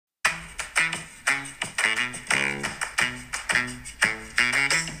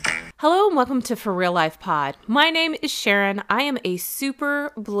Hello and welcome to For Real Life Pod. My name is Sharon. I am a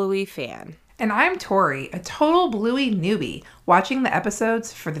super Bluey fan. And I'm Tori, a total Bluey newbie, watching the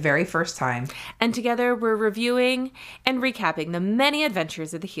episodes for the very first time. And together we're reviewing and recapping the many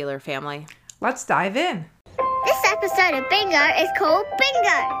adventures of the Healer family. Let's dive in. This episode of Bingo is called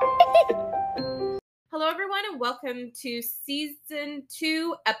Bingo. Hello everyone and welcome to Season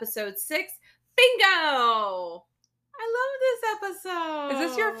 2, Episode 6, Bingo! I love this episode. Is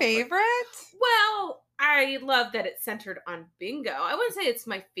this your favorite? Well, I love that it's centered on bingo. I wouldn't say it's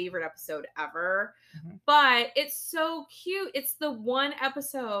my favorite episode ever, but it's so cute. It's the one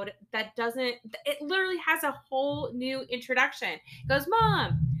episode that doesn't, it literally has a whole new introduction. It goes,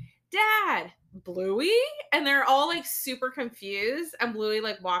 Mom, Dad, Bluey? And they're all like super confused. And Bluey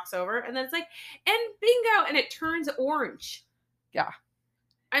like walks over and then it's like, and bingo. And it turns orange. Yeah.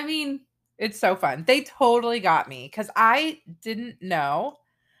 I mean, it's so fun. They totally got me because I didn't know,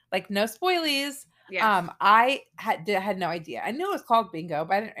 like no spoilies. yes. I had no idea. I knew it was called Bingo,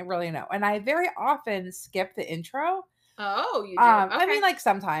 but I didn't really know. And I very often skip the intro. Oh, you do? I mean, like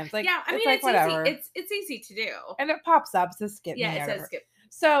sometimes, like yeah, I mean, it's like whatever. easy. It's easy to do. And it pops up, so skip. Yeah, me it or says whatever. skip.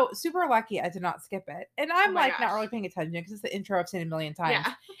 So super lucky I did not skip it. And I'm Oh my like not gosh. really paying attention because it's the intro I've seen a million times.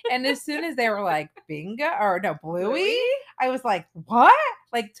 Yeah. And as soon as they were like Bingo or no Bluey, Bluey? I was like, what?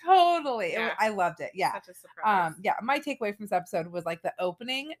 Like totally. Yeah. I loved it. Yeah. Such a surprise. Yeah. My takeaway from this episode was like the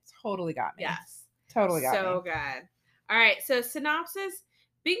opening totally got me. Yes. Totally got me. So good. All right. So synopsis: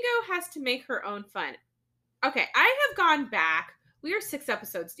 Bingo has to make her own fun. Okay, I have gone back. We are 6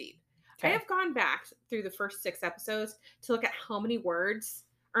 episodes deep. I Okay. have gone back through the first 6 episodes to look at how many words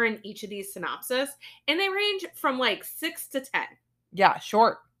are in each of these synopses, and they range from like 6 to 10. Yeah.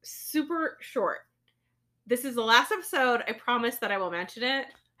 Short. Super short. This is the last episode. I promise that I will mention it.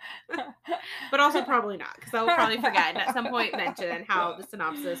 But also probably not, because I will probably forget and at some point mention how the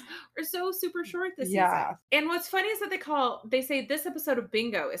synopsis are so super short this Yeah. season. And what's funny is that they say this episode of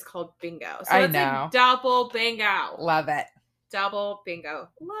Bingo is called Bingo. So I it's know. like double bingo. Love it. Double bingo.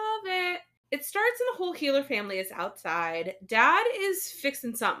 Love it. It starts and the whole Healer family is outside. Dad is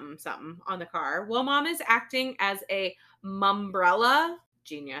fixing something on the car, while Mom is acting as a mumbrella.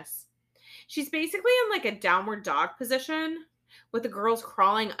 Genius. She's basically in like a downward dog position, with the girls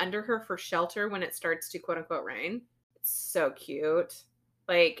crawling under her for shelter when it starts to quote unquote rain. It's so cute.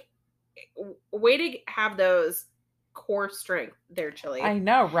 Like, way to have those core strength there, Chili. I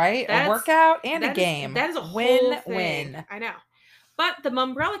know, right? That's- a workout and a That is- game. that is a whole win thing. win. I know. But the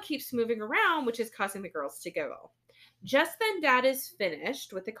mumbrella keeps moving around, which is causing the girls to giggle. Just then, Dad is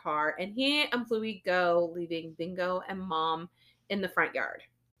finished with the car, and he and Bluey go, leaving Bingo and Mom in the front yard.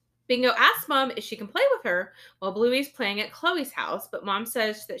 Bingo asks Mom if she can play with her while Bluey's playing at Chloe's house, but Mom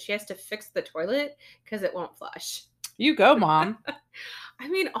says that she has to fix the toilet because it won't flush. You go, Mom. I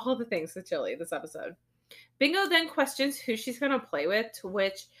mean, all the things with Chili this episode. Bingo then questions who she's going to play with, to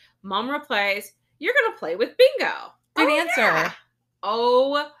which Mom replies, "You're going to play with Bingo." Good Oh, answer. yeah.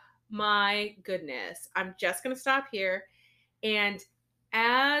 Oh my goodness. I'm just going to stop here. And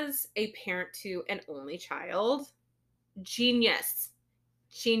as a parent to an only child, genius.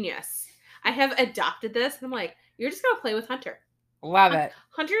 I have adopted this and I'm like, you're just going to play with Hunter. Love it.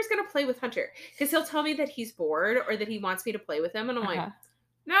 Hunter is going to play with Hunter because he'll tell me that he's bored or that he wants me to play with him. And I'm like,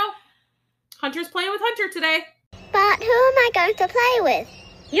 no, Hunter's playing with Hunter today. But who am I going to play with?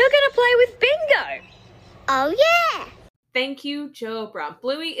 You're gonna play with Bingo! Oh yeah! Thank you, Joe Brown.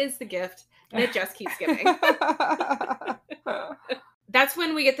 Bluey is the gift and it just keeps giving. That's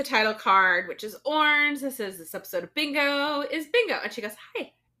when we get the title card, which is orange. This is this episode of Bingo is Bingo. And she goes,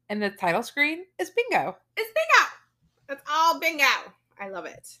 hi. And the title screen is Bingo. It's Bingo. That's all Bingo. I love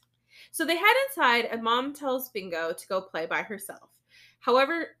it. So they head inside and Mom tells Bingo to go play by herself.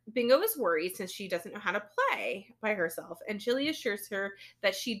 However, Bingo is worried since she doesn't know how to play by herself. And Chili assures her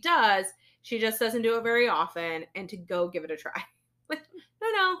that she does. She just doesn't do it very often and to go give it a try. Like,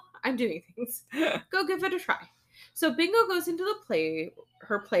 no, I'm doing things. Go give it a try. So Bingo goes into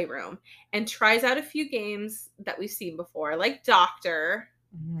her playroom and tries out a few games that we've seen before, like Doctor.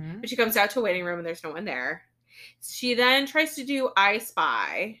 Mm-hmm. But she comes out to a waiting room and there's no one there. She then tries to do I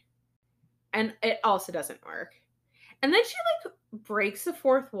Spy, and it also doesn't work. And then she like breaks the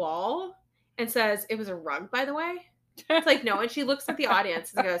fourth wall and says, "It was a rug, by the way." It's like, no. And she looks at the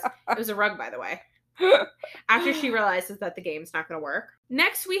audience and goes, "It was a rug, by the way." After she realizes that the game's not going to work.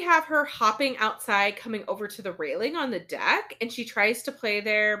 Next, we have her hopping outside, coming over to the railing on the deck, and she tries to play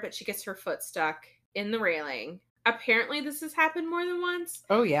there, but she gets her foot stuck in the railing. Apparently, this has happened more than once.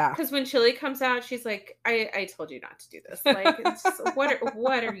 Oh, yeah. Because when Chili comes out, she's like, I told you not to do this. Like, it's just,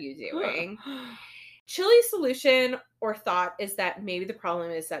 what are you doing? Chili's solution or thought is that maybe the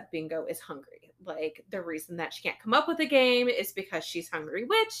problem is that Bingo is hungry. Like, the reason that she can't come up with a game is because she's hungry,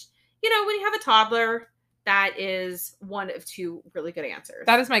 which, when you have a toddler, that is one of two really good answers.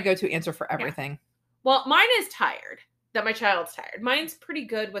 That is my go-to answer for everything. Well, mine is tired, that my child's tired. Mine's pretty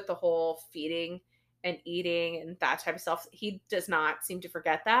good with the whole feeding and eating and that type of stuff. He does not seem to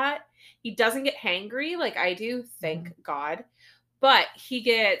forget that. He doesn't get hangry like I do, thank God. But he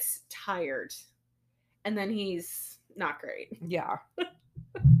gets tired. And then he's not great. Yeah.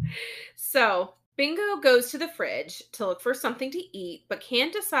 So Bingo goes to the fridge to look for something to eat, but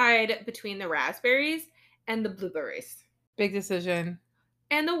can't decide between the raspberries and the blueberries. Big decision.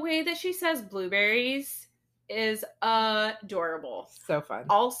 And the way that she says blueberries is adorable. So fun.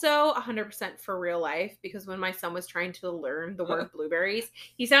 Also 100% for real life, because when my son was trying to learn the word blueberries,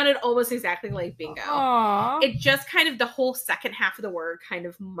 he sounded almost exactly like Bingo. Aww. It just kind of, the whole second half of the word kind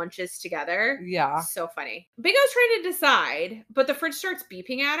of munches together. Yeah. So funny. Bingo's trying to decide, but the fridge starts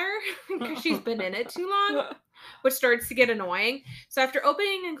beeping at her because she's been in it too long, which starts to get annoying. So after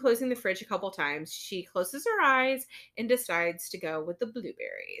opening and closing the fridge a couple times, she closes her eyes and decides to go with the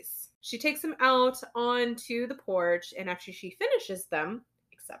blueberries. She takes them out onto the porch, and after she finishes them,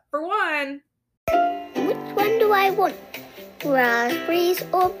 except for one. Which one do I want? Raspberries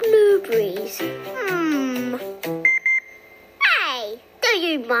or blueberries? Hey, do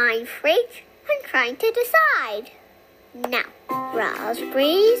you mind, fridge? I'm trying to decide. Now,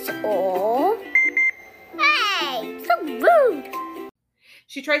 raspberries or... Hey, so rude!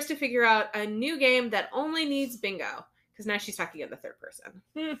 She tries to figure out a new game that only needs Bingo, because now she's talking in the third person.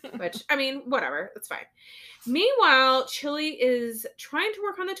 Which, I mean, whatever. That's fine. Meanwhile, Chili is trying to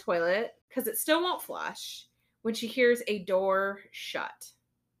work on the toilet because it still won't flush when she hears a door shut.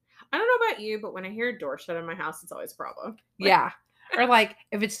 I don't know about you, but when I hear a door shut in my house, it's always a problem. Yeah. Or like,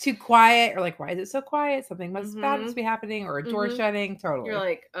 if it's too quiet, or like, why is it so quiet? Something must bad must be happening, or a door shutting. Totally. You're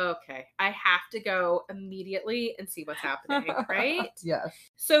like, okay, I have to go immediately and see what's happening, right? Yes.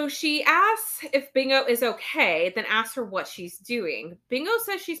 So she asks if Bingo is okay, then asks her what she's doing. Bingo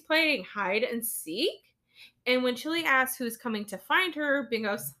says she's playing hide and seek. And when Chili asks who's coming to find her,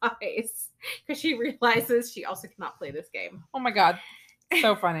 Bingo sighs because she realizes she also cannot play this game. Oh my God.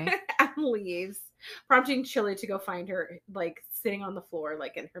 So funny. And leaves, prompting Chili to go find her, like, sitting on the floor,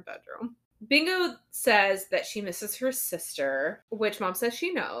 like, in her bedroom. Bingo says that she misses her sister, which Mom says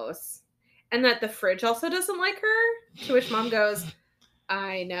she knows, and that the fridge also doesn't like her, to which Mom goes,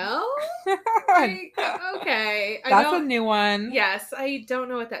 I know? Like, okay. That's a new one. Yes, I don't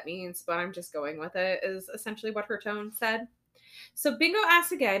know what that means, but I'm just going with it, is essentially what her tone said. So Bingo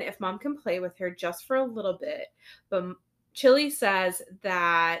asks again if Mom can play with her just for a little bit, but Chili says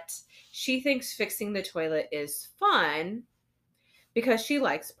that she thinks fixing the toilet is fun because she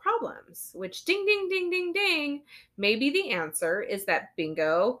likes problems, which ding, ding, ding, ding, ding. Maybe the answer is that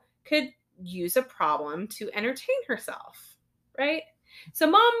Bingo could use a problem to entertain herself, right? So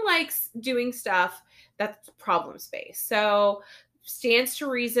Mom likes doing stuff that's problem-based. So stands to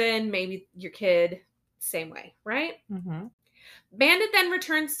reason, maybe your kid, same way, right? Mm-hmm. Bandit then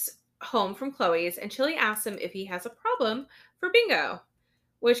returns home from Chloe's, and Chili asks him if he has a problem for Bingo,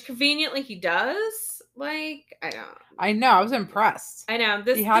 which conveniently he does. Like, I know. I was impressed. I know.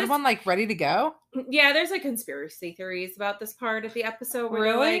 He had one like ready to go. Yeah, there's like conspiracy theories about this part of the episode where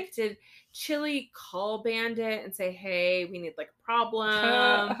they're like, did Chili call Bandit and say, hey, we need like a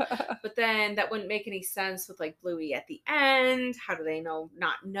problem? But then that wouldn't make any sense with like Bluey at the end. How do they not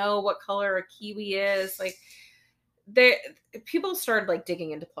know what color a kiwi is? Like, people started like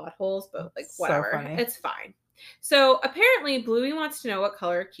digging into plot holes, but like whatever. So funny. It's fine. So apparently Bluey wants to know what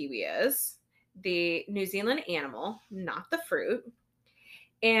color a kiwi is, the New Zealand animal, not the fruit.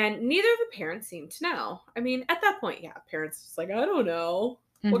 And neither of the parents seem to know. I mean, at that point, yeah, parents just like, I don't know.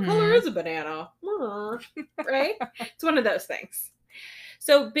 What color is a banana? Right? It's one of those things.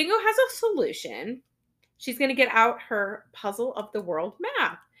 So Bingo has a solution. She's going to get out her Puzzle of the World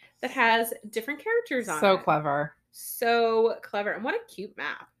map that has different characters on it. So clever. So clever. And what a cute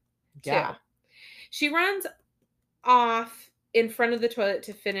map. Yeah. Too. She runs off in front of the toilet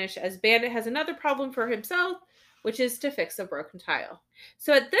to finish as Bandit has another problem for himself, which is to fix a broken tile.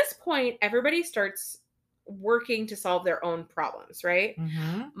 So at this point, everybody starts working to solve their own problems, right?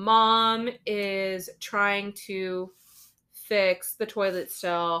 Mm-hmm. Mom is trying to fix the toilet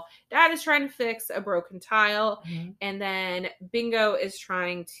still. Dad is trying to fix a broken tile. Mm-hmm. And then Bingo is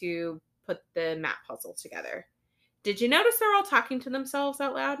trying to put the map puzzle together. Did you notice they're all talking to themselves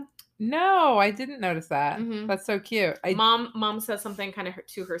out loud? No, I didn't notice that. Mm-hmm. That's so cute. Mom says something kind of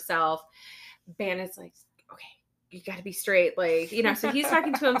to herself. Bandit's like, okay, you got to be straight. Like, so he's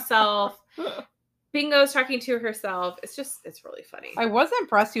talking to himself. Bingo's talking to herself. It's really funny. I was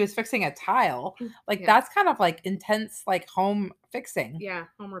impressed he was fixing a tile. Like, Yeah. that's kind of like intense, like home fixing. Yeah,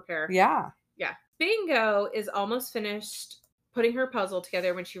 home repair. Yeah. Yeah. Bingo is almost finished putting her puzzle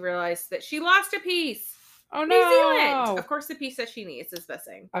together when she realized that she lost a piece. Oh, New no. Zealand! Of course, the piece that she needs is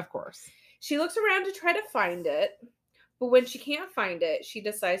missing. Of course. She looks around to try to find it, but when she can't find it, she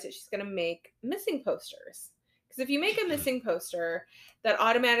decides that she's going to make missing posters. Because if you make a missing poster, that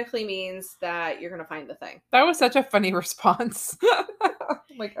automatically means that you're going to find the thing. That was such a funny response.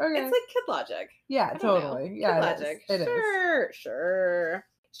 Like, okay. It's like kid logic. Yeah, I don't know. totally. Kid Yeah, logic. It is. Sure.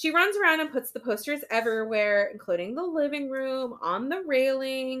 She runs around and puts the posters everywhere, including the living room, on the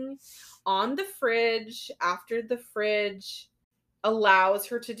railing, on the fridge, after the fridge allows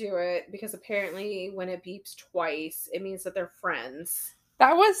her to do it, because apparently when it beeps twice, it means that they're friends.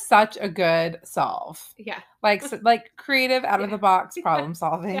 That was such a good solve. Yeah. Like, like creative, out of Yeah. the box problem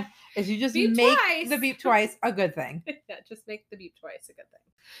solving. Yeah. Is you just Beep make twice. the beep twice a good thing. Yeah, just make the beep twice a good thing.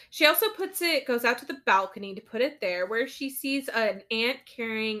 She also goes out to the balcony to put it there, where she sees an ant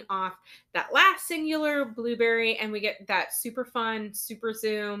carrying off that last singular blueberry, and we get that super fun super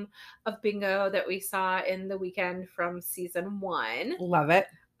zoom of Bingo that we saw in The Weekend from season 1. Love it.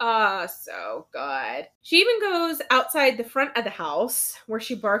 So good. She even goes outside the front of the house where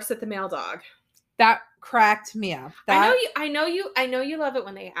she barks at the male dog. That cracked me up. That, I know you love it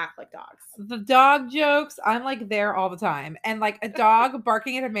when they act like dogs. the dog jokes, I'm like there all the time. And like a dog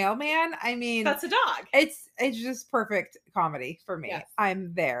barking at a mailman, I mean, That's a dog. it's just perfect comedy for me. Yes.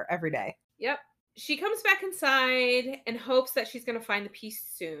 I'm there every day. Yep. She comes back inside and hopes that she's going to find the piece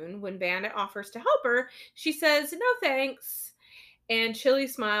soon. When Bandit offers to help her, she says, "No thanks." And Chili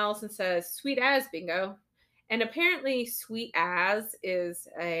smiles and says, "Sweet as, Bingo." And apparently sweet as is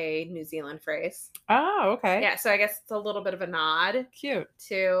a New Zealand phrase. Oh, okay. Yeah, so I guess it's a little bit of a nod Cute.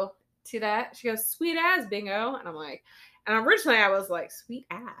 to that. She goes, "Sweet as, Bingo." And I'm like, and originally I was like, "Sweet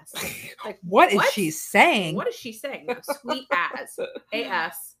ass." Like, What is she saying? What is she saying? No, sweet as.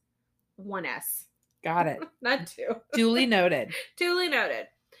 A-S. 1S. Got it. Not 2. Duly noted. Duly noted.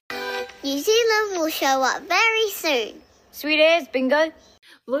 New Zealand will show up very soon. Sweet as, Bingo.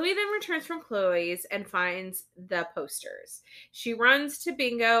 Bluey then returns from Chloe's and finds the posters. She runs to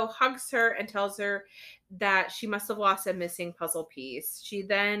Bingo, hugs her, and tells her that she must have lost a missing puzzle piece. She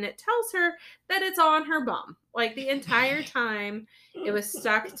then tells her that it's on her bum. Like, the entire time, it was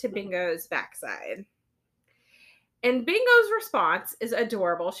stuck to Bingo's backside. And Bingo's response is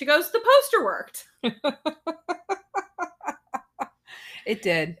adorable. She goes, "The poster worked." It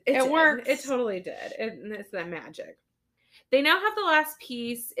did. It did. worked. It totally did. It's that magic. They now have the last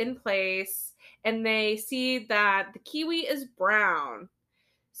piece in place, and they see that the kiwi is brown.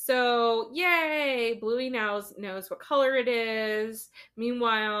 So, yay! Bluey now knows what color it is.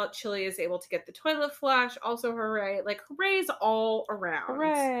 Meanwhile, Chili is able to get the toilet flush. Also, hooray. Like, hoorays all around.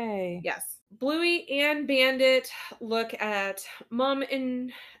 Hooray. Yes. Bluey and Bandit look at Mom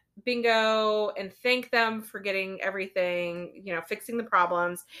and Bingo and thank them for getting everything, fixing the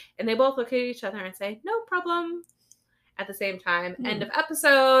problems. And they both look at each other and say, "No problem," at the same time. End of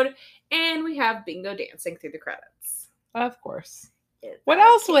episode. And we have Bingo dancing through the credits. Of course. It's What so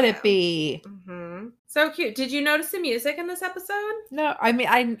else would cute. it be? Mm-hmm. So cute. Did you notice the music in this episode? No, I mean,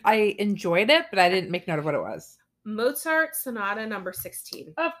 I enjoyed it, but I didn't make note of what it was. Mozart Sonata number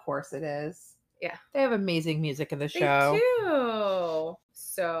 16. Of course it is. Yeah. They have amazing music in the They show. do.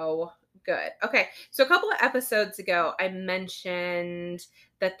 So good. Okay. So a couple of episodes ago, I mentioned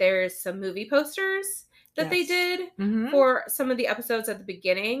that there's some movie posters that they Yes. did Mhm. for some of the episodes at the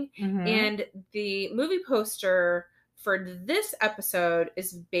beginning. Mhm. And the movie poster for this episode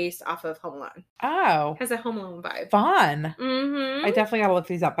is based off of Home Alone. Oh, Has a Home Alone vibe. fun. Mm-hmm. I definitely gotta look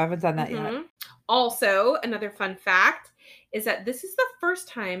these up. I haven't done that yet. Mhm. Also, another fun fact is that this is the first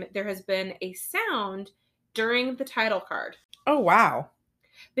time there has been a sound during the title card. Oh, wow.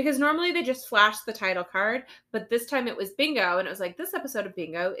 Because normally they just flash the title card, but this time it was Bingo, and it was like, "This episode of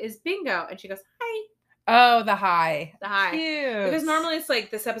Bingo is Bingo." And she goes, "Hi." Oh, the high. The hi. Cute. Because normally it's like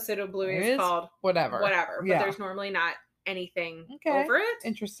this episode of Bluey It is is called whatever. whatever, but Yeah. there's normally not anything Okay. over it.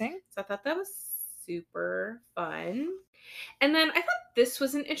 Interesting. So I thought that was super fun. And then I thought this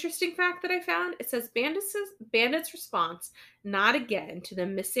was an interesting fact that I found. It says Bandit's response, "Not again," to the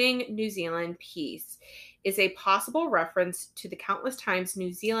missing New Zealand piece is a possible reference to the countless times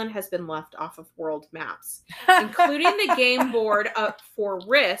New Zealand has been left off of world maps, including the game board up for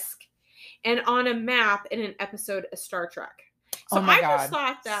Risk and on a map in an episode of Star Trek. So Oh my I God. just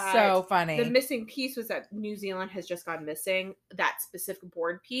thought that So funny. the missing piece was that New Zealand has just gone missing, that specific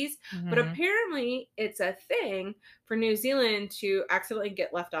board piece. But Mhm. apparently it's a thing for New Zealand to accidentally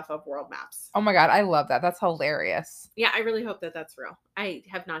get left off of world maps. Oh my God, I love that. That's hilarious. Yeah, I really hope that that's real. I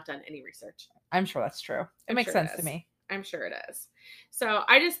have not done any research. I'm sure that's true. It I'm makes sure it sense to is. me. I'm sure it is. So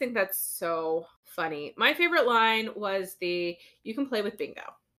I just think that's so funny. My favorite line was the "You can play with bingo."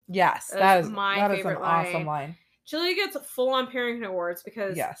 Yes, That that is is my an favorite awesome line. line. Chili gets full-on parenting awards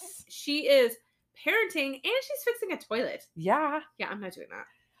because Yes. she is parenting and she's fixing a toilet. Yeah. Yeah, I'm not doing that.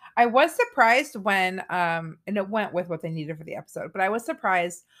 I was surprised when and it went with what they needed for the episode, but I was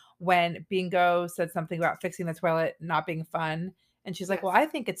surprised when Bingo said something about fixing the toilet not being fun. And she's like, Yes. "Well, I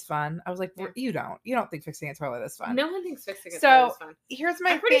think it's fun." I was like, Yeah. You don't think fixing a toilet is fun. No one thinks fixing a So, toilet is fun. Here's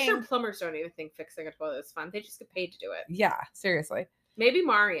my I'm pretty thing. sure plumbers don't even think fixing a toilet is fun. They just get paid to do it. Yeah, seriously. Maybe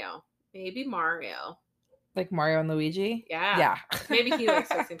Mario. Maybe Mario. Like Mario and Luigi? Yeah. Yeah. Maybe he likes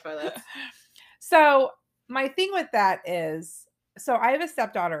fixing toilets. So my thing with that is, so I have a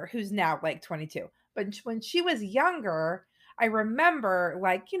stepdaughter who's now like 22, but when she was younger, I remember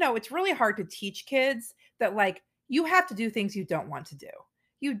like, it's really hard to teach kids that like you have to do things you don't want to do.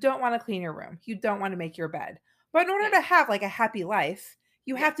 You don't want to clean your room. You don't want to make your bed. But in order Yeah. to have like a happy life,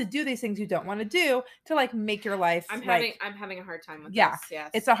 you Yeah. have to do these things you don't want to do to like make your life. I'm like, having a hard time with Yeah, this.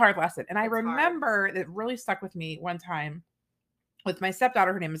 Yes. it's a hard lesson. And I It's hard. remember it really stuck with me one time with my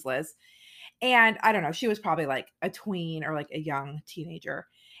stepdaughter. Her name is Liz. And I don't know, she was probably like a tween or like a young teenager.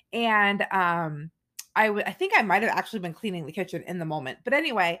 And I think I might have actually been cleaning the kitchen in the moment. But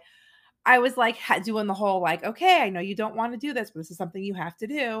anyway, I was like doing the whole like, okay, I know you don't want to do this, but this is something you have to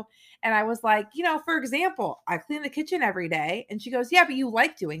do. And I was like, for example, I clean the kitchen every day. And she goes, yeah, but you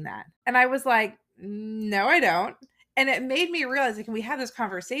like doing that. And I was like, no, I don't. And it made me realize, like, we had this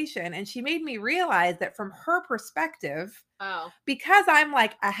conversation and she made me realize that from her perspective, Oh, because I'm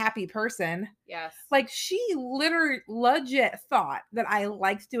like a happy person, yes. like she literally legit thought that I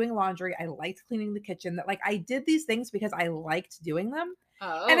liked doing laundry. I liked cleaning the kitchen, that like I did these things because I liked doing them.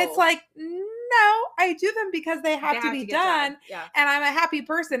 Oh. And it's like, no, I do them because they have to be get done. Yeah. And I'm a happy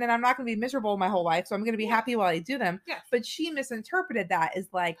person and I'm not going to be miserable my whole life. So I'm going to be Yeah. happy while I do them. Yes. But she misinterpreted that as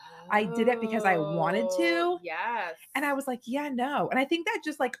like, I did it because I wanted to. Oh, yes. And I was like, yeah, no. And I think that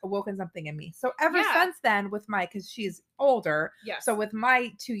just like awoken something in me. So ever Yeah. since then with because she's older. Yes. So with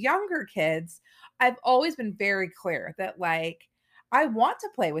my two younger kids, I've always been very clear that like, I want to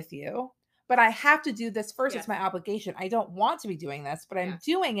play with you, but I have to do this first. Yes. It's my obligation. I don't want to be doing this, but I'm Yes.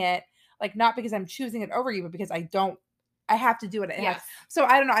 doing it like not because I'm choosing it over you, but because I have to do it. Yes. So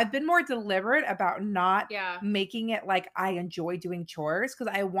I don't know. I've been more deliberate about not Yeah. making it like I enjoy doing chores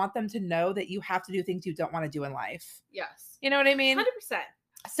because I want them to know that you have to do things you don't want to do in life. Yes. You know what I mean? 100%.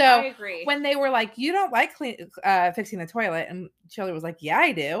 So I agree. when they were like, you don't like fixing the toilet, and Chili was like, yeah,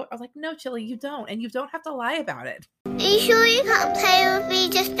 I do. I was like, no, Chili, you don't. And you don't have to lie about it. Are you sure you can't play with me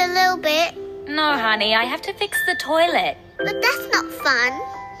just a little bit? No, honey, I have to fix the toilet. But that's not fun.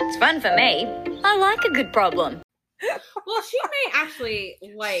 It's fun for me. I like a good problem. Well, she may actually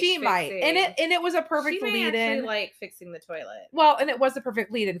like She might. And it was a perfect she may lead actually in. like fixing the toilet. Well, and it was a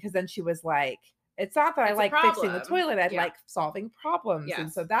perfect lead in because then she was like, it's not that I It's a like fixing the problem. toilet, I Yeah. like solving problems. And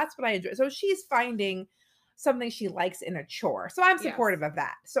Yes. so that's what I enjoy. So she's finding something she likes in a chore. So I'm Yes. supportive of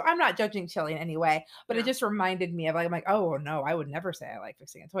that. So I'm not judging Chili in any way, but it No. just reminded me of like, I'm like, oh no, I would never say I like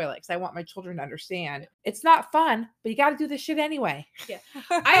fixing a toilet because I want my children to understand it's not fun, but you got to do this shit anyway. Yeah.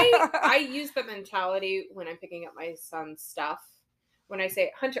 I use the mentality when I'm picking up my son's stuff. When I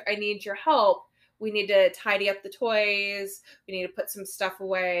say, Hunter, I need your help. We need to tidy up the toys. We need to put some stuff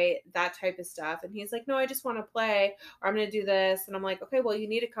away, that type of stuff. And he's like, no, I just want to play, or I'm going to do this. And I'm like, okay, well, you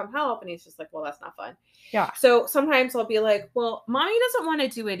need to come help. And he's just like, well, that's not fun. Yeah. So sometimes I'll be like, well, mommy doesn't want to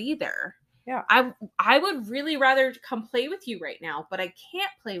do it either. Yeah. I would really rather come play with you right now, but I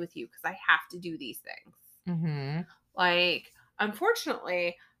can't play with you because I have to do these things. Mm-hmm. Like,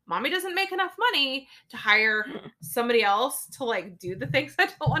 unfortunately, mommy doesn't make enough money to hire somebody else to like do the things I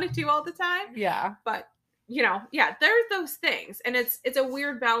don't want to do all the time. Yeah. But yeah, there's those things. And it's a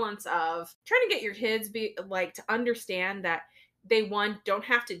weird balance of trying to get your kids be like to understand that they don't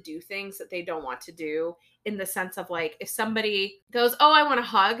have to do things that they don't want to do, in the sense of like, if somebody goes, oh, I want to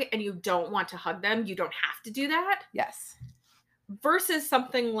hug, and you don't want to hug them, you don't have to do that. Yes. Versus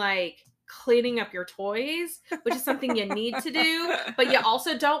something like cleaning up your toys, which is something you need to do, but you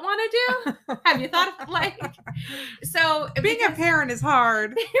also don't want to do. Have you thought of like, so Being a parent is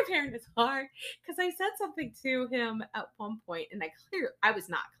hard. being a parent is hard, because I said something to him at one point and I was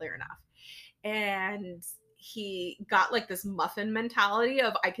not clear enough. And he got like this muffin mentality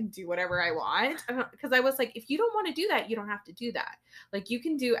of I can do whatever I want. Because I was like, if you don't want to do that, you don't have to do that. Like you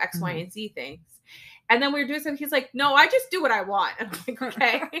can do X, Y, and Z things. And then we were doing something. He's like, no, I just do what I want. And I'm like,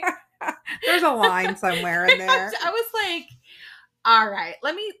 okay. There's a line somewhere in there. I was like, all right,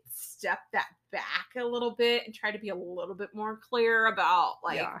 let me step that back a little bit and try to be a little bit more clear about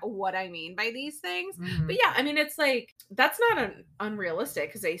like what I mean by these things. But yeah, I mean, it's like, that's not unrealistic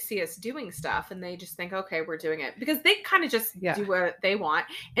because they see us doing stuff and they just think, okay, we're doing it because they kind of just do what they want.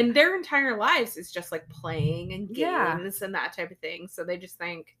 And their entire lives is just like playing and games and that type of thing. So they just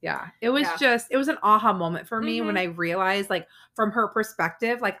think, it was it was an aha moment for me when I realized like from her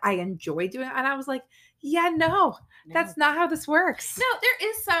perspective, like I enjoy doing it. And I was like, no, that's not how this works. No,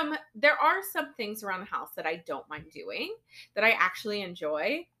 there are some things around the house that I don't mind doing that I actually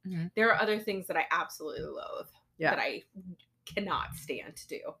enjoy. There are other things that I absolutely loathe that I cannot stand to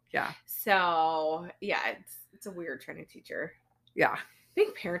do. Yeah. So it's a weird trying to teach her. Yeah.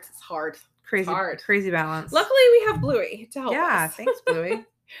 Being parents is hard. Crazy balance. Luckily we have Bluey to help us. Yeah, thanks, Bluey.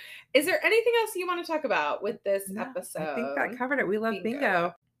 Is there anything else you want to talk about with this episode? I think that covered it. We love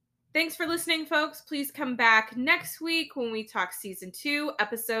bingo. Thanks for listening, folks. Please come back next week when we talk season 2,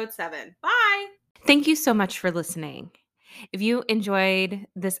 episode 7. Bye. Thank you so much for listening. If you enjoyed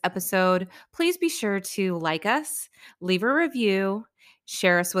this episode, please be sure to like us, leave a review,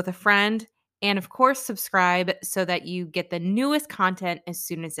 share us with a friend, and of course, subscribe so that you get the newest content as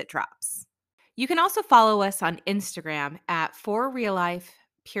soon as it drops. You can also follow us on Instagram at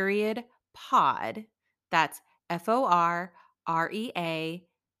forreallife_pod. That's FORREALLIFE_POD.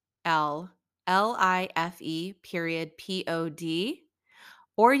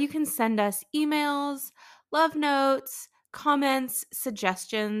 Or you can send us emails, love notes, comments,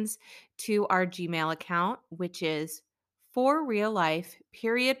 suggestions to our Gmail account, which is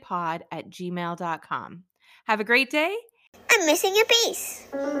forreallife_pod@gmail.com. Have a great day. I'm missing a piece.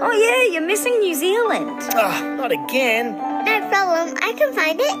 Oh, yeah, you're missing New Zealand. Not again. No problem, I can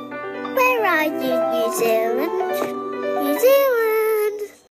find it. Where are you, New Zealand? New Zealand.